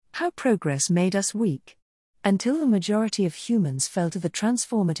how progress made us weak. Until the majority of humans fell to the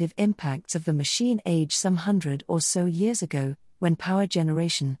transformative impacts of the machine age some 100 or so years ago, when power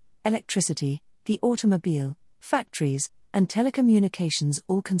generation, electricity, the automobile, factories, and telecommunications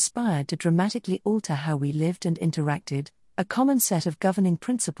all conspired to dramatically alter how we lived and interacted, a common set of governing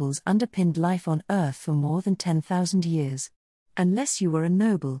principles underpinned life on Earth for more than 10,000 years. Unless you were a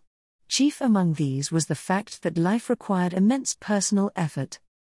noble. Chief among these was the fact that life required immense personal effort.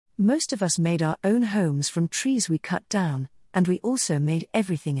 Most of us made our own homes from trees we cut down, and we also made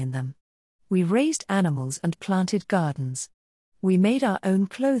everything in them. We raised animals and planted gardens. We made our own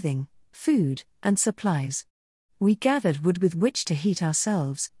clothing, food, and supplies. We gathered wood with which to heat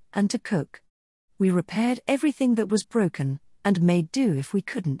ourselves, and to cook. We repaired everything that was broken, and made do if we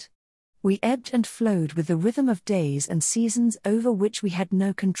couldn't. We ebbed and flowed with the rhythm of days and seasons over which we had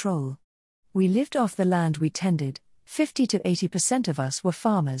no control. We lived off the land we tended. 50 to 80% of us were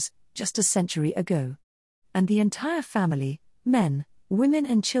farmers, just a century ago. And the entire family, men, women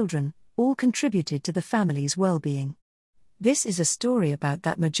and children, all contributed to the family's well-being. This is a story about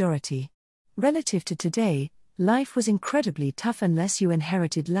that majority. Relative to today, life was incredibly tough unless you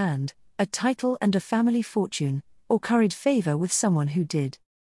inherited land, a title and a family fortune, or curried favor with someone who did.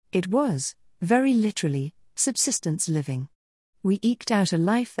 It was, very literally, subsistence living. We eked out a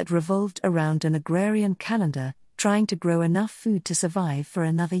life that revolved around an agrarian calendar, trying to grow enough food to survive for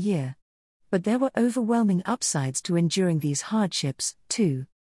another year. But there were overwhelming upsides to enduring these hardships, too.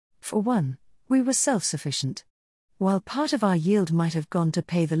 For one, we were self-sufficient. While part of our yield might have gone to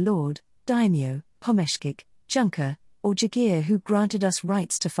pay the lord, daimyo, pomeshchik, junker, or jagir who granted us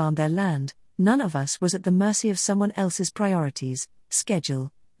rights to farm their land, none of us was at the mercy of someone else's priorities,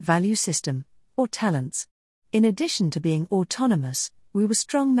 schedule, value system, or talents. In addition to being autonomous, we were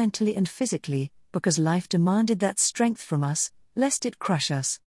strong mentally and physically, because life demanded that strength from us, lest it crush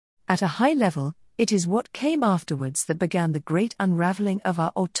us. At a high level, it is what came afterwards that began the great unraveling of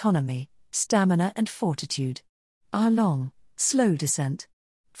our autonomy, stamina and fortitude. Our long, slow descent.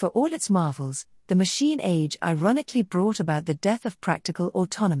 For all its marvels, the machine age ironically brought about the death of practical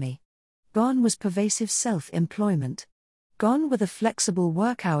autonomy. Gone was pervasive self-employment. Gone were the flexible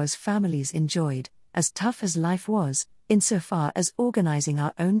work hours families enjoyed, as tough as life was, insofar as organizing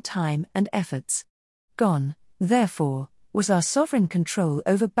our own time and efforts. Gone, therefore, was our sovereign control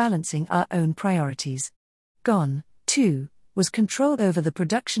over balancing our own priorities. Gone, too, was control over the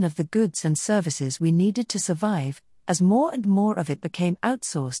production of the goods and services we needed to survive, as more and more of it became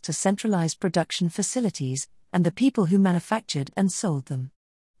outsourced to centralized production facilities, and the people who manufactured and sold them.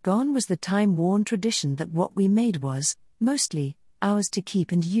 Gone was the time-worn tradition that what we made was, mostly, ours to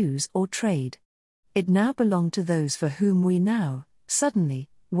keep and use or trade. It now belonged to those for whom we now, suddenly,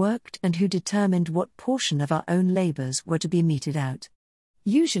 worked and who determined what portion of our own labors were to be meted out.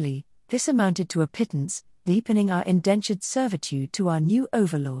 Usually, this amounted to a pittance, deepening our indentured servitude to our new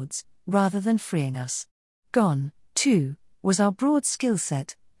overlords, rather than freeing us. Gone, too, was our broad skill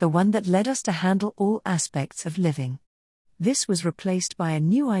set, the one that led us to handle all aspects of living. This was replaced by a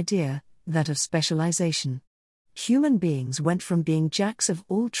new idea, that of specialization. Human beings went from being jacks of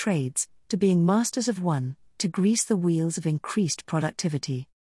all trades, to being masters of one, to grease the wheels of increased productivity.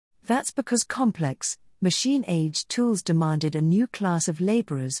 That's because complex, machine-age tools demanded a new class of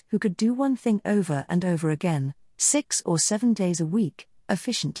laborers who could do one thing over and over again, 6 or 7 days a week,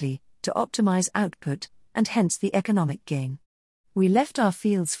 efficiently, to optimize output, and hence the economic gain. We left our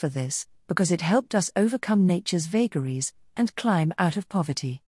fields for this, because it helped us overcome nature's vagaries, and climb out of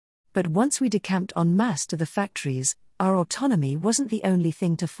poverty. But once we decamped en masse to the factories, our autonomy wasn't the only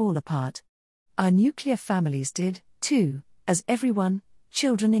thing to fall apart. Our nuclear families did, too, as everyone,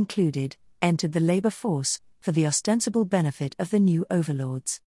 children included, entered the labor force, for the ostensible benefit of the new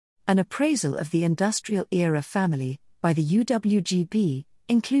overlords. An appraisal of the industrial era family, by the UWGB,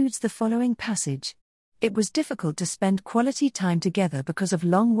 includes the following passage. It was difficult to spend quality time together because of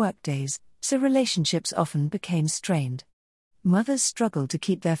long workdays, so relationships often became strained. Mothers struggled to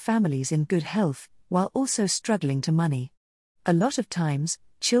keep their families in good health, while also struggling to money. A lot of times,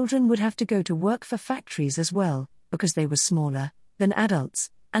 children would have to go to work for factories as well, because they were smaller than adults,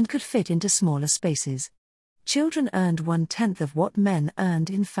 and could fit into smaller spaces. Children earned 1/10 of what men earned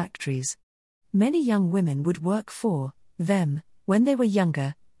in factories. Many young women would work for them when they were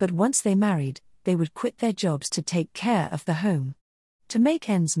younger, but once they married, they would quit their jobs to take care of the home. To make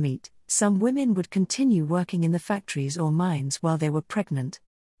ends meet, some women would continue working in the factories or mines while they were pregnant.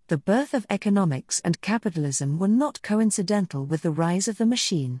 The birth of economics and capitalism were not coincidental with the rise of the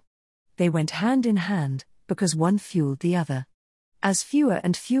machine. They went hand in hand, because one fueled the other. As fewer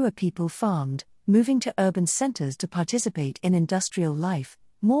and fewer people farmed, moving to urban centers to participate in industrial life,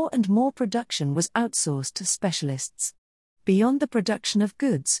 more and more production was outsourced to specialists. Beyond the production of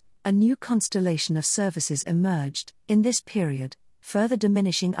goods, a new constellation of services emerged in this period, further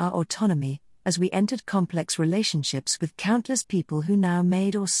diminishing our autonomy as we entered complex relationships with countless people who now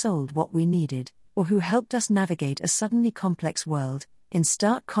made or sold what we needed, or who helped us navigate a suddenly complex world, in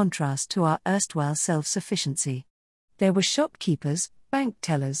stark contrast to our erstwhile self-sufficiency. There were shopkeepers, bank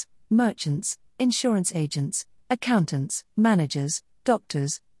tellers, merchants, insurance agents, accountants, managers,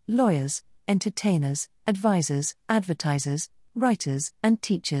 doctors, lawyers, entertainers, advisors, advertisers, writers, and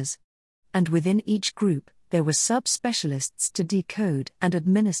teachers. And within each group, there were sub-specialists to decode and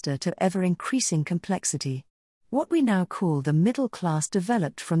administer to ever-increasing complexity. What we now call the middle class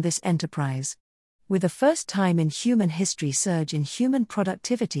developed from this enterprise. With a first-time in human history surge in human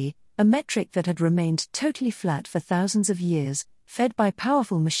productivity, a metric that had remained totally flat for thousands of years, fed by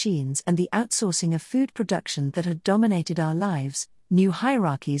powerful machines and the outsourcing of food production that had dominated our lives, new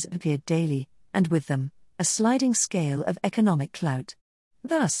hierarchies appeared daily, and with them, a sliding scale of economic clout.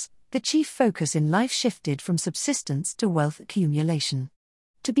 Thus, the chief focus in life shifted from subsistence to wealth accumulation.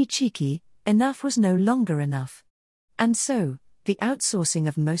 To be cheeky, enough was no longer enough. And so, the outsourcing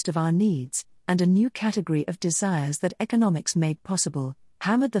of most of our needs, and a new category of desires that economics made possible,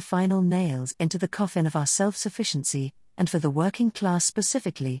 hammered the final nails into the coffin of our self-sufficiency, and for the working class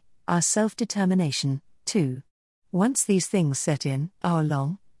specifically, our self-determination, too. Once these things set in, our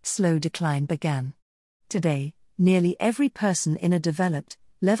long, slow decline began. Today, nearly every person in a developed,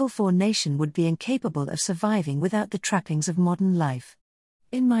 Level 4 nation would be incapable of surviving without the trappings of modern life.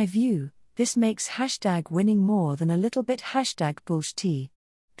 In my view, this makes #winning more than a little bit #bullshit.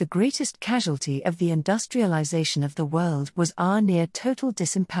 The greatest casualty of the industrialization of the world was our near total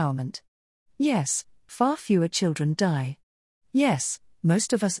disempowerment. Yes, far fewer children die. Yes,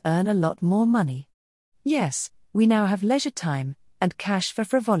 most of us earn a lot more money. Yes, we now have leisure time, and cash for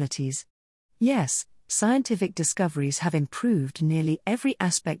frivolities. Yes, scientific discoveries have improved nearly every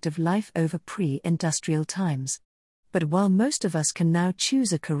aspect of life over pre-industrial times. But while most of us can now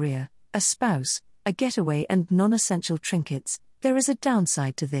choose a career, a spouse, a getaway and non-essential trinkets, there is a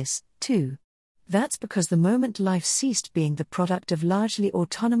downside to this, too. That's because the moment life ceased being the product of largely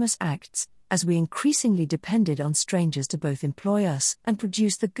autonomous acts, as we increasingly depended on strangers to both employ us and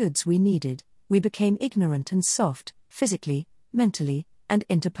produce the goods we needed, we became ignorant and soft, physically, mentally, and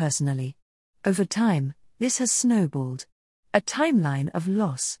interpersonally. Over time, this has snowballed. A timeline of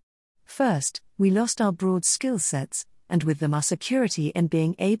loss. First, we lost our broad skill sets, and with them our security in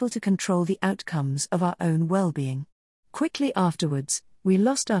being able to control the outcomes of our own well-being. Quickly afterwards, we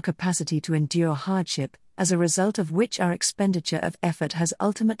lost our capacity to endure hardship, as a result of which our expenditure of effort has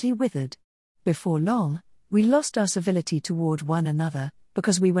ultimately withered. Before long, we lost our civility toward one another,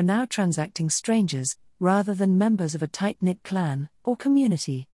 because we were now transacting strangers, rather than members of a tight-knit clan or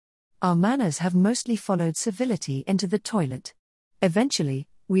community. Our manners have mostly followed civility into the toilet. Eventually,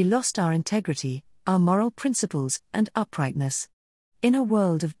 we lost our integrity, our moral principles, and uprightness. In a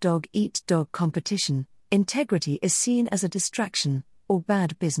world of dog-eat-dog competition, integrity is seen as a distraction, or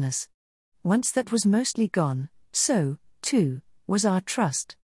bad business. Once that was mostly gone, so, too, was our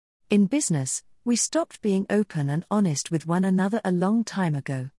trust. In business, we stopped being open and honest with one another a long time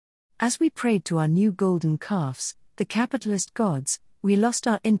ago. As we prayed to our new golden calves, the capitalist gods, we lost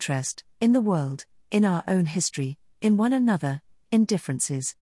our interest in the world, in our own history, in one another, in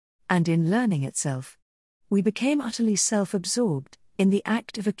differences, and in learning itself. We became utterly self-absorbed in the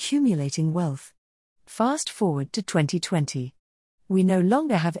act of accumulating wealth. Fast forward to 2020. We no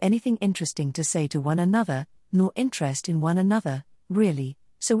longer have anything interesting to say to one another, nor interest in one another, really,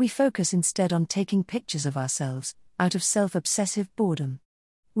 so we focus instead on taking pictures of ourselves, out of self-obsessive boredom.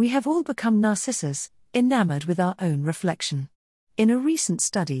 We have all become Narcissus, enamored with our own reflection. In a recent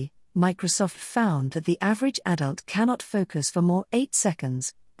study, Microsoft found that the average adult cannot focus for more 8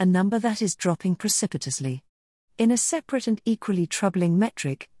 seconds, a number that is dropping precipitously. In a separate and equally troubling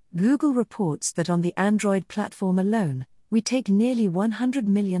metric, Google reports that on the Android platform alone, we take nearly 100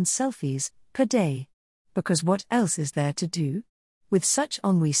 million selfies per day. Because what else is there to do? With such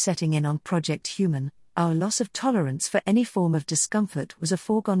ennui setting in on Project Human, our loss of tolerance for any form of discomfort was a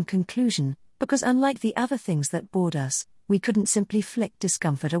foregone conclusion, because unlike the other things that bored us, we couldn't simply flick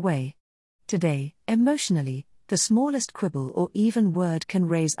discomfort away. Today, emotionally, the smallest quibble or even word can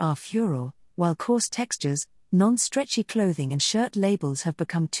raise our furor, while coarse textures, non-stretchy clothing and shirt labels have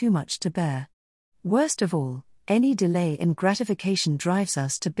become too much to bear. Worst of all, any delay in gratification drives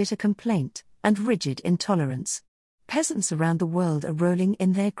us to bitter complaint and rigid intolerance. Peasants around the world are rolling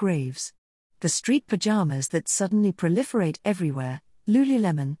in their graves. The street pajamas that suddenly proliferate everywhere,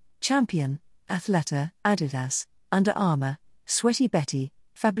 Lululemon, Champion, Athleta, Adidas, Under Armour, Sweaty Betty,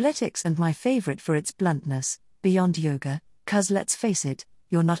 Fabletics, and my favorite for its bluntness, Beyond Yoga, 'cause let's face it,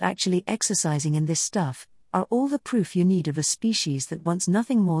 you're not actually exercising in this stuff, are all the proof you need of a species that wants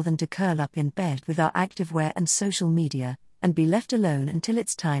nothing more than to curl up in bed with our activewear and social media, and be left alone until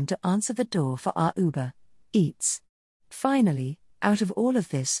it's time to answer the door for our Uber Eats. Finally, out of all of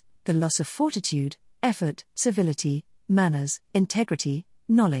this, the loss of fortitude, effort, civility, manners, integrity,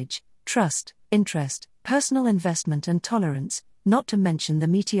 knowledge, trust, interest, personal investment and tolerance, not to mention the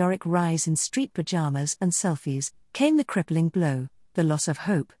meteoric rise in street pajamas and selfies, came the crippling blow, the loss of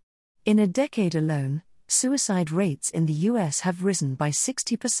hope. In a decade alone, suicide rates in the US have risen by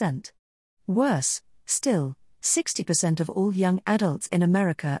 60%. Worse still, 60% of all young adults in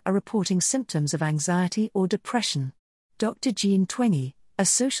America are reporting symptoms of anxiety or depression. Dr. Jean Twenge, a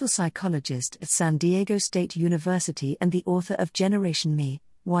social psychologist at San Diego State University and the author of Generation Me,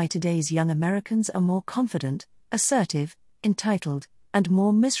 Why Today's Young Americans Are More Confident, Assertive, Entitled, and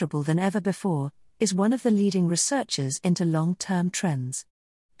More Miserable Than Ever Before, is one of the leading researchers into long-term trends.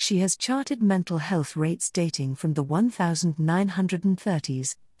 She has charted mental health rates dating from the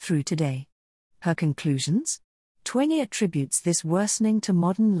 1930s through today. Her conclusions? Twenge attributes this worsening to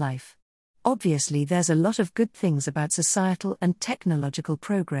modern life. Obviously, there's a lot of good things about societal and technological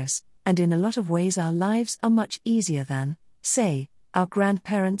progress, and in a lot of ways our lives are much easier than, say, our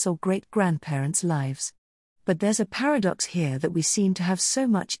grandparents' or great-grandparents' lives. But there's a paradox here that we seem to have so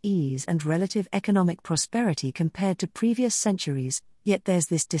much ease and relative economic prosperity compared to previous centuries, yet there's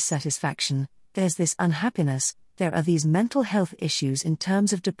this dissatisfaction, there's this unhappiness, there are these mental health issues in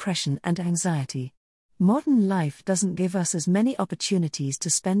terms of depression and anxiety. Modern life doesn't give us as many opportunities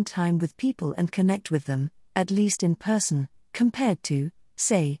to spend time with people and connect with them, at least in person, compared to,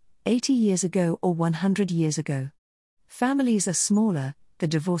 say, 80 years ago or 100 years ago. Families are smaller, the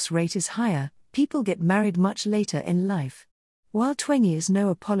divorce rate is higher, people get married much later in life. While Twenge is no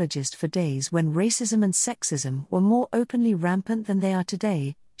apologist for days when racism and sexism were more openly rampant than they are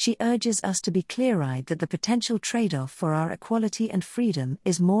today, she urges us to be clear-eyed that the potential trade-off for our equality and freedom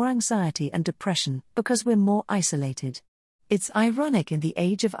is more anxiety and depression because we're more isolated. It's ironic in the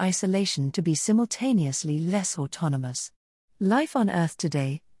age of isolation to be simultaneously less autonomous. Life on Earth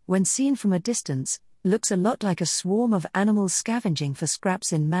today, when seen from a distance, looks a lot like a swarm of animals scavenging for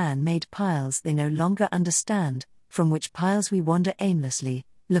scraps in man-made piles they no longer understand, from which piles we wander aimlessly,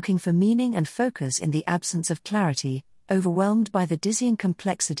 looking for meaning and focus in the absence of clarity, overwhelmed by the dizzying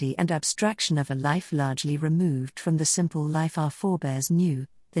complexity and abstraction of a life largely removed from the simple life our forebears knew,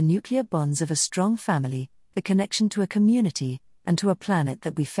 the nuclear bonds of a strong family, the connection to a community, and to a planet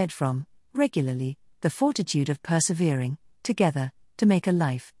that we fed from, regularly, the fortitude of persevering, together, to make a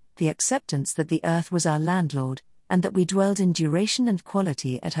life, the acceptance that the earth was our landlord, and that we dwelled in duration and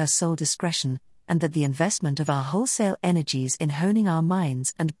quality at her sole discretion, and that the investment of our wholesale energies in honing our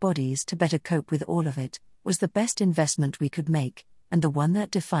minds and bodies to better cope with all of it, was the best investment we could make, and the one that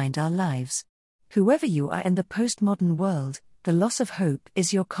defined our lives. Whoever you are in the postmodern world, the loss of hope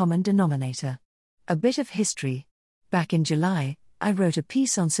is your common denominator. A bit of history. Back in July, I wrote a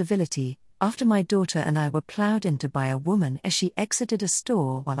piece on civility, after my daughter and I were plowed into by a woman as she exited a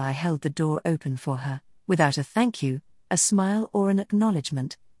store while I held the door open for her, without a thank you, a smile or an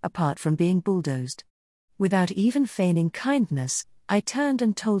acknowledgement, apart from being bulldozed. Without even feigning kindness, I turned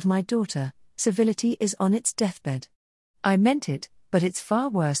and told my daughter, civility is on its deathbed. I meant it, but it's far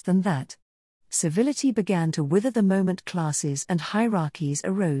worse than that. Civility began to wither the moment classes and hierarchies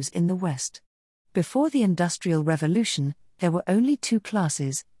arose in the West. Before the Industrial Revolution, there were only two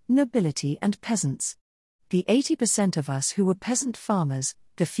classes, nobility and peasants. The 80% of us who were peasant farmers,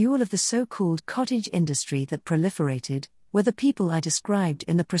 the fuel of the so-called cottage industry that proliferated, were the people I described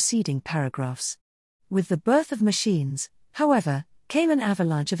in the preceding paragraphs. With the birth of machines, however, came an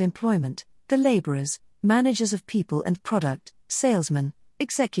avalanche of employment, the laborers, managers of people and product, salesmen,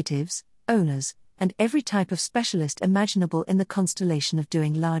 executives, owners, and every type of specialist imaginable in the constellation of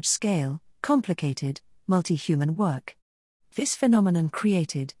doing large-scale, complicated, multi-human work. This phenomenon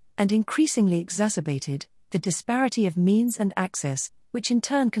created, and increasingly exacerbated, the disparity of means and access, which in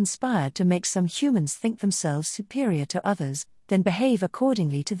turn conspired to make some humans think themselves superior to others, then behave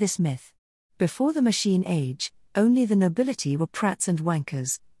accordingly to this myth. Before the machine age, only the nobility were prats and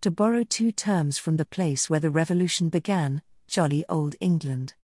wankers, to borrow two terms from the place where the revolution began, jolly old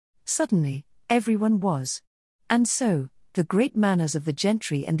England. Suddenly, everyone was. And so, the great manners of the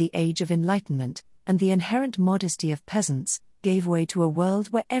gentry and the age of enlightenment, and the inherent modesty of peasants, gave way to a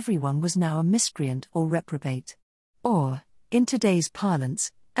world where everyone was now a miscreant or reprobate. Or, in today's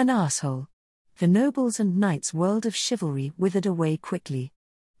parlance, an arsehole. The nobles and knights' world of chivalry withered away quickly.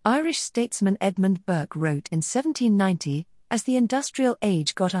 Irish statesman Edmund Burke wrote in 1790, as the industrial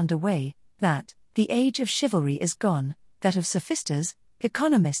age got underway, that the age of chivalry is gone, that of sophistas,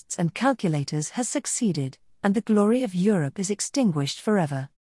 economists and calculators has succeeded, and the glory of Europe is extinguished forever.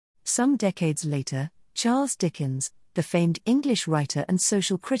 Some decades later, Charles Dickens, the famed English writer and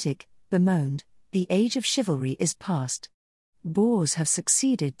social critic, bemoaned, "The age of chivalry is past. Boars have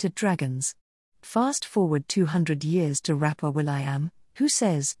succeeded to dragons." Fast forward 200 years to rapper will.i.am, who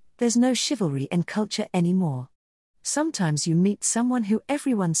says, "There's no chivalry in culture anymore." Sometimes you meet someone who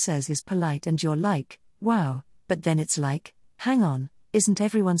everyone says is polite and you're like, wow, but then it's like, hang on, isn't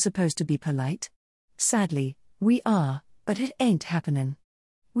everyone supposed to be polite? Sadly, we are, but it ain't happening.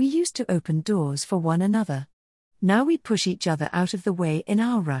 We used to open doors for one another. Now we push each other out of the way in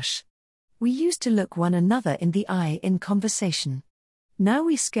our rush. We used to look one another in the eye in conversation. Now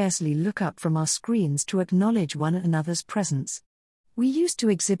we scarcely look up from our screens to acknowledge one another's presence. We used to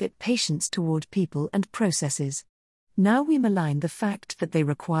exhibit patience toward people and processes. Now we malign the fact that they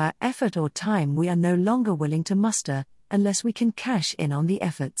require effort or time we are no longer willing to muster, unless we can cash in on the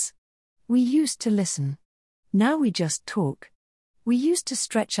efforts. We used to listen. Now we just talk. We used to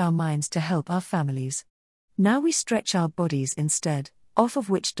stretch our minds to help our families. Now we stretch our bodies instead, off of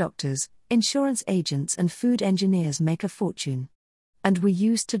which doctors, insurance agents and food engineers make a fortune. And we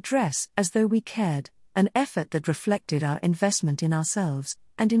used to dress as though we cared, an effort that reflected our investment in ourselves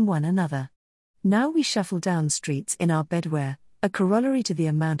and in one another. Now we shuffle down streets in our bedwear, a corollary to the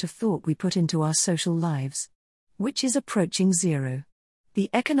amount of thought we put into our social lives, which is approaching zero. The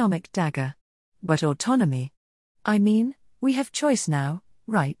economic dagger. But autonomy. I mean, we have choice now,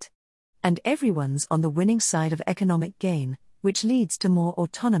 right? And everyone's on the winning side of economic gain, which leads to more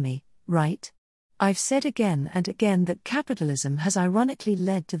autonomy, right? I've said again and again that capitalism has ironically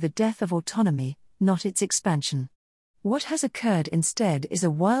led to the death of autonomy, not its expansion. What has occurred instead is a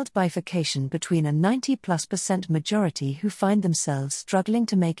wild bifurcation between a 90+% majority who find themselves struggling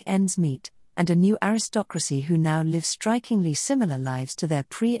to make ends meet, and a new aristocracy who now live strikingly similar lives to their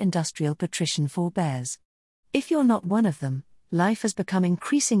pre-industrial patrician forebears. If you're not one of them, life has become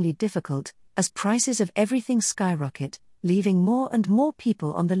increasingly difficult, as prices of everything skyrocket, leaving more and more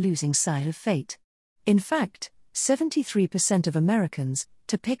people on the losing side of fate. In fact, 73% of Americans,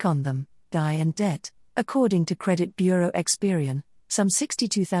 to pick on them, die in debt, according to credit bureau Experian, some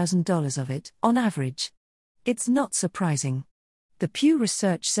 $62,000 of it, on average. It's not surprising. The Pew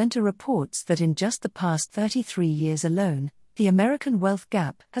Research Center reports that in just the past 33 years alone, the American wealth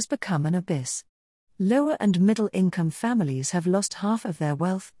gap has become an abyss. Lower and middle-income families have lost half of their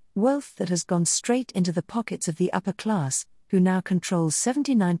wealth that has gone straight into the pockets of the upper class, who now controls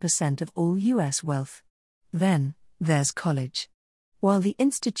 79% of all U.S. wealth. Then, there's college. While the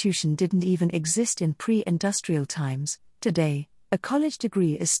institution didn't even exist in pre-industrial times, today, a college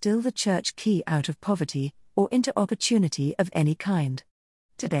degree is still the church key out of poverty, or into opportunity of any kind.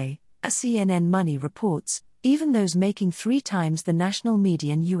 Today, as CNN Money reports, even those making 3 times the national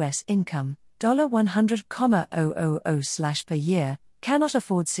median U.S. income, $100,000 per year, cannot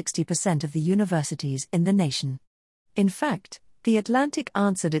afford 60% of the universities in the nation. In fact, The Atlantic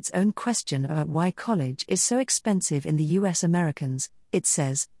answered its own question about why college is so expensive in the U.S. Americans, it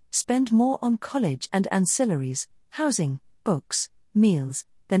says, spend more on college and ancillaries, housing, books, meals,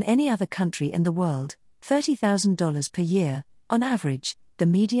 than any other country in the world, $30,000 per year, on average, the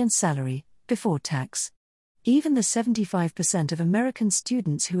median salary, before tax. Even the 75% of American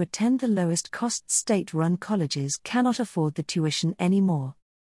students who attend the lowest-cost state-run colleges cannot afford the tuition anymore.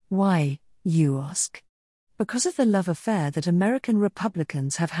 Why, you ask? Because of the love affair that American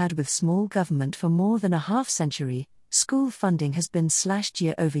Republicans have had with small government for more than a half-century, school funding has been slashed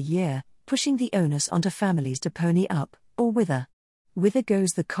year over year, pushing the onus onto families to pony up, or wither. Whither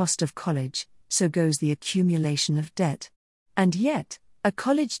goes the cost of college, so goes the accumulation of debt. And yet, a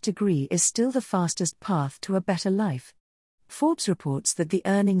college degree is still the fastest path to a better life. Forbes reports that the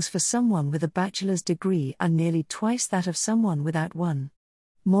earnings for someone with a bachelor's degree are nearly twice that of someone without one.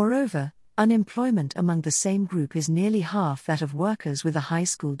 Moreover, unemployment among the same group is nearly half that of workers with a high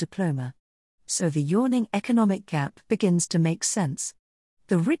school diploma. So the yawning economic gap begins to make sense.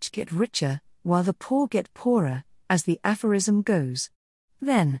 The rich get richer, while the poor get poorer, as the aphorism goes.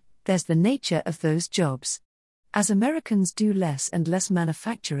 Then, there's the nature of those jobs. As Americans do less and less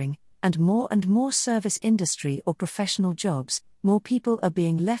manufacturing, and more service industry or professional jobs, more people are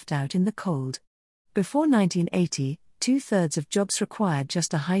being left out in the cold. Before 1980, 2/3 of jobs required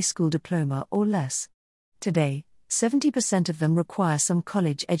just a high school diploma or less. Today, 70% of them require some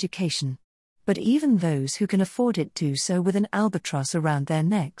college education. But even those who can afford it do so with an albatross around their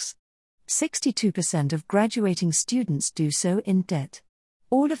necks. 62% of graduating students do so in debt.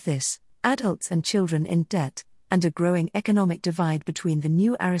 All of this, adults and children in debt, and a growing economic divide between the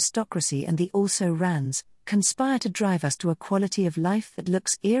new aristocracy and the also-rans, conspire to drive us to a quality of life that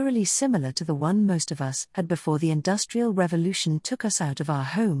looks eerily similar to the one most of us had before the Industrial Revolution took us out of our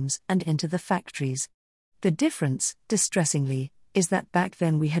homes and into the factories. The difference, distressingly, is that back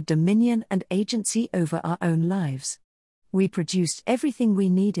then we had dominion and agency over our own lives. We produced everything we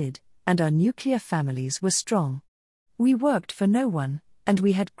needed, and our nuclear families were strong. We worked for no one, and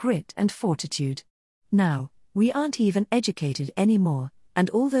we had grit and fortitude. Now, we aren't even educated anymore, and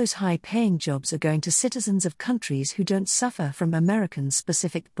all those high-paying jobs are going to citizens of countries who don't suffer from Americans'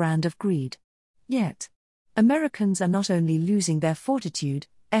 specific brand of greed. Yet, Americans are not only losing their fortitude,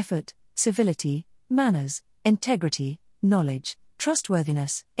 effort, civility, manners, integrity, knowledge,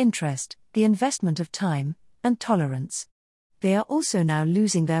 trustworthiness, interest, the investment of time, and tolerance. They are also now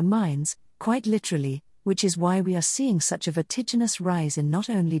losing their minds, quite literally, which is why we are seeing such a vertiginous rise in not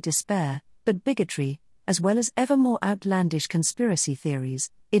only despair, but bigotry, as well as ever more outlandish conspiracy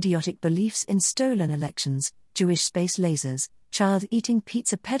theories, idiotic beliefs in stolen elections, Jewish space lasers, child-eating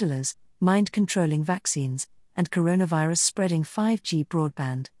pizza peddlers, mind-controlling vaccines, and coronavirus-spreading 5G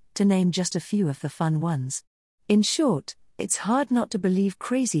broadband, to name just a few of the fun ones. In short, it's hard not to believe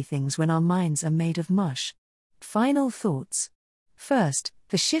crazy things when our minds are made of mush. Final thoughts. First,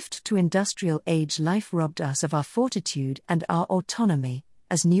 the shift to industrial age life robbed us of our fortitude and our autonomy,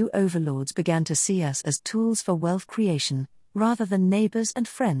 as new overlords began to see us as tools for wealth creation, rather than neighbors and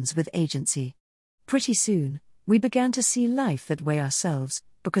friends with agency. Pretty soon, we began to see life that way ourselves,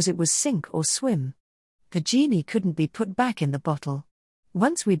 because it was sink or swim. The genie couldn't be put back in the bottle.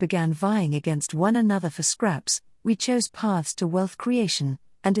 Once we began vying against one another for scraps, we chose paths to wealth creation,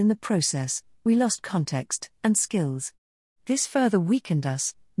 and in the process, we lost context and skills. This further weakened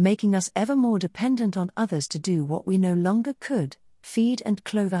us, making us ever more dependent on others to do what we no longer could: feed and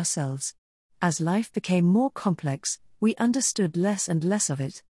clothe ourselves. As life became more complex, we understood less and less of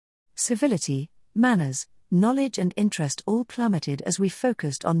it. Civility, manners, knowledge and interest all plummeted as we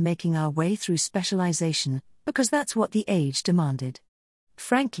focused on making our way through specialization, because that's what the age demanded.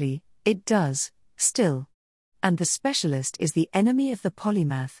 Frankly, it does, still. And the specialist is the enemy of the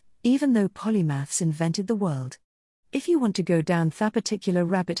polymath, even though polymaths invented the world. If you want to go down that particular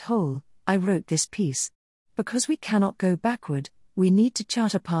rabbit hole, I wrote this piece. Because we cannot go backward, we need to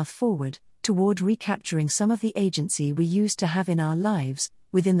chart a path forward, toward recapturing some of the agency we used to have in our lives,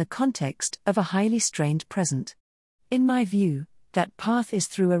 within the context of a highly strained present. In my view, that path is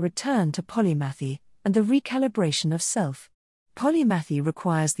through a return to polymathy, and the recalibration of self. Polymathy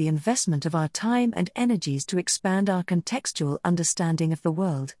requires the investment of our time and energies to expand our contextual understanding of the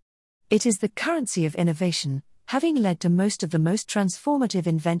world. It is the currency of innovation, having led to most of the most transformative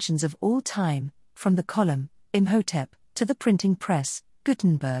inventions of all time, from the column, Imhotep, to the printing press,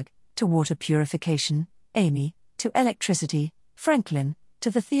 Gutenberg, to water purification, Amy, to electricity, Franklin, to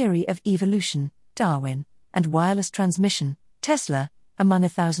the theory of evolution, Darwin, and wireless transmission, Tesla, among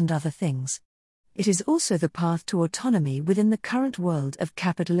 1,000 other things. It is also the path to autonomy within the current world of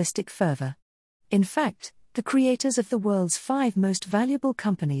capitalistic fervor. In fact, the creators of the world's 5 most valuable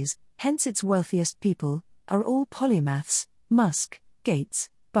companies, hence its wealthiest people, are all polymaths: Musk, Gates,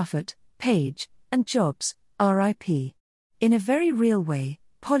 Buffett, Page, and Jobs, R.I.P. In a very real way,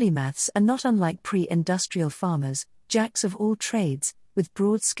 polymaths are not unlike pre-industrial farmers, jacks of all trades, with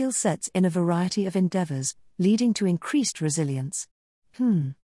broad skill sets in a variety of endeavors, leading to increased resilience.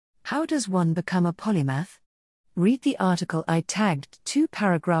 How does one become a polymath? Read the article I tagged 2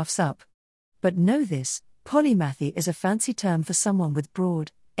 paragraphs up. But know this: polymathy is a fancy term for someone with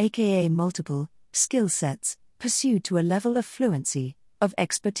broad, aka multiple, skill sets, pursued to a level of fluency, of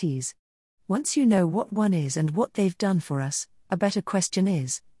expertise. Once you know what one is and what they've done for us, a better question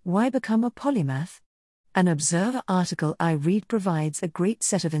is, why become a polymath? An Observer article I read provides a great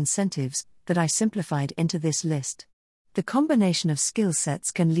set of incentives, that I simplified into this list. The combination of skill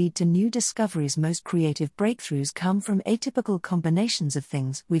sets can lead to new discoveries. Most creative breakthroughs come from atypical combinations of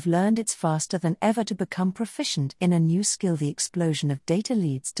things we've learned. It's faster than ever to become proficient in a new skill. The explosion of data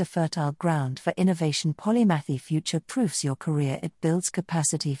leads to fertile ground for innovation. Polymathy future-proofs your career. It builds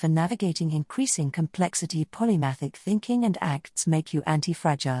capacity for navigating increasing complexity. Polymathic thinking and acts make you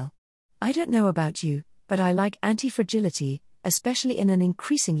anti-fragile. I don't know about you, but I like anti-fragility, especially in an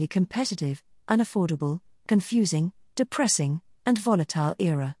increasingly competitive, unaffordable, confusing, depressing, and volatile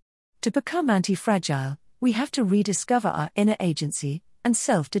era. To become anti-fragile, we have to rediscover our inner agency and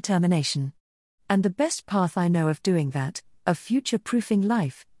self-determination. And the best path I know of doing that, of future-proofing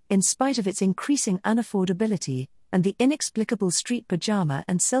life, in spite of its increasing unaffordability, and the inexplicable street pajama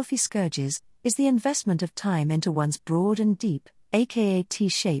and selfie scourges, is the investment of time into one's broad and deep, aka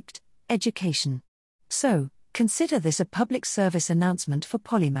T-shaped, education. So, Consider this a public service announcement for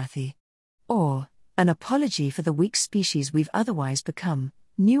polymathy. Or, an apology for the weak species we've otherwise become,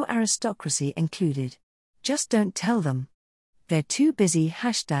 new aristocracy included. Just don't tell them. They're too busy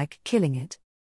 #killing it.